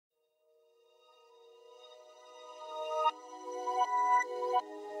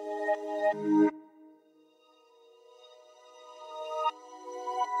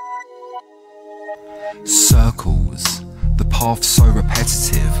Circles, the path so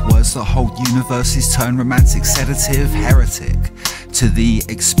repetitive, words that hold universes turn romantic sedative, heretic to the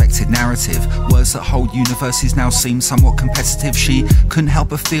expected narrative, words that hold universes now seem somewhat competitive. She couldn't help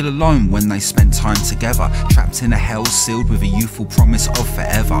but feel alone when they spent time together, trapped in a hell sealed with a youthful promise of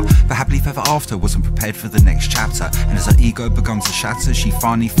forever. The happily ever after wasn't prepared for the next chapter, and as her ego began to shatter, she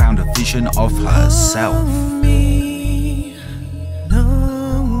finally found a vision of herself.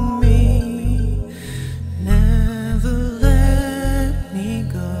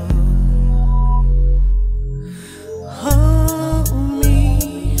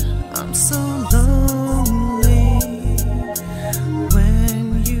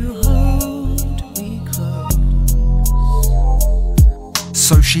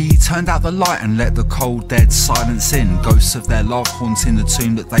 So she turned out the light and let the cold dead silence in, ghosts of their love haunting the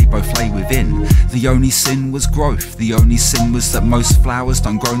tomb that they both lay within. The only sin was growth, the only sin was that most flowers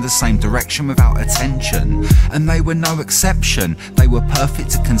don't grow in the same direction without attention. And they were no exception, they were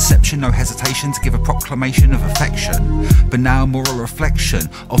perfect to conception, no hesitation to give a proclamation of affection. But now more a reflection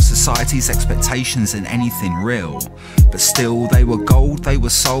of society's expectations than anything real. But still they were gold, they were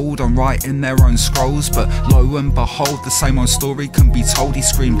sold on writing their own scrolls. But lo and behold, the same old story can be told. He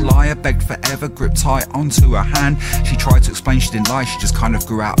screamed liar, begged forever, gripped tight onto her hand. She tried to explain she didn't lie, she just kind of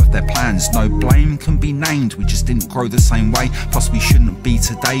grew out of their plans. No blame can be named, we just didn't grow the same way. Plus we shouldn't be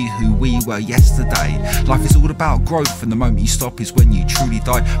today who we were yesterday. Life is all about growth, and the moment you stop is when you truly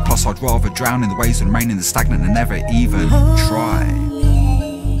die. Plus I'd rather drown in the waves than remain in the stagnant and never even try.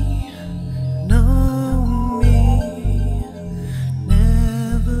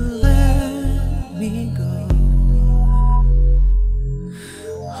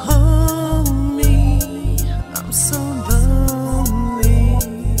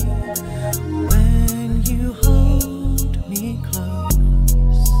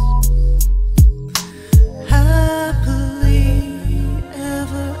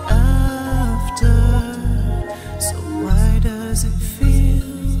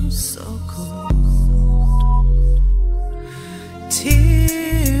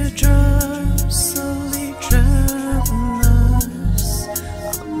 Teardrops slowly drown us.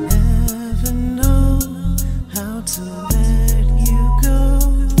 I'll never know how to let you go.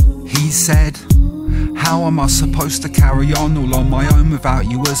 He said, how am I supposed to carry on all on my own without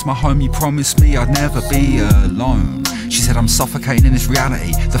you as my home? You promised me I'd never be alone. She said, I'm suffocating in this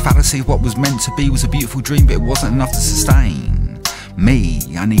reality. The fallacy of what was meant to be was a beautiful dream, but it wasn't enough to sustain me.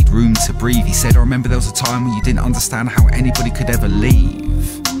 I need room to breathe. He said, I remember there was a time when you didn't understand how anybody could ever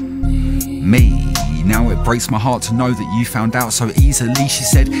leave me. Now it breaks my heart to know that you found out so easily. She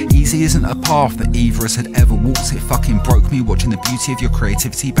said, easy isn't a path that either of us had ever walked. It fucking broke me watching the beauty of your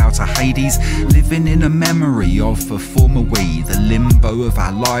creativity bow to Hades. Living in a memory of a former we, the limbo of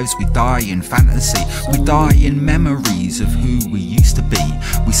our lives. We die in fantasy, we die in memories of who we used to be.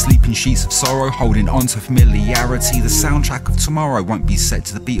 We sleep in sheets of sorrow, holding on to familiarity. The soundtrack of tomorrow won't be set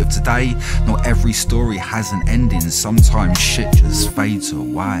to the beat of today. Not every story has an ending, sometimes shit just fades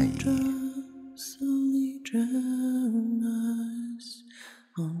away. Slowly drown us.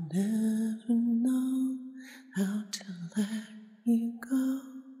 I'll never know how to let you go.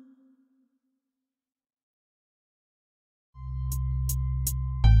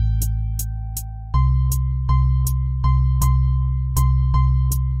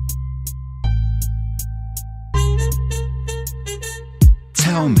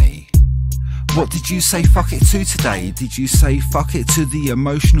 Tell me, what did you say fuck it to today? Did you say fuck it to the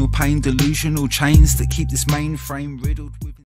emotional pain, delusional chains that keep this mainframe riddled with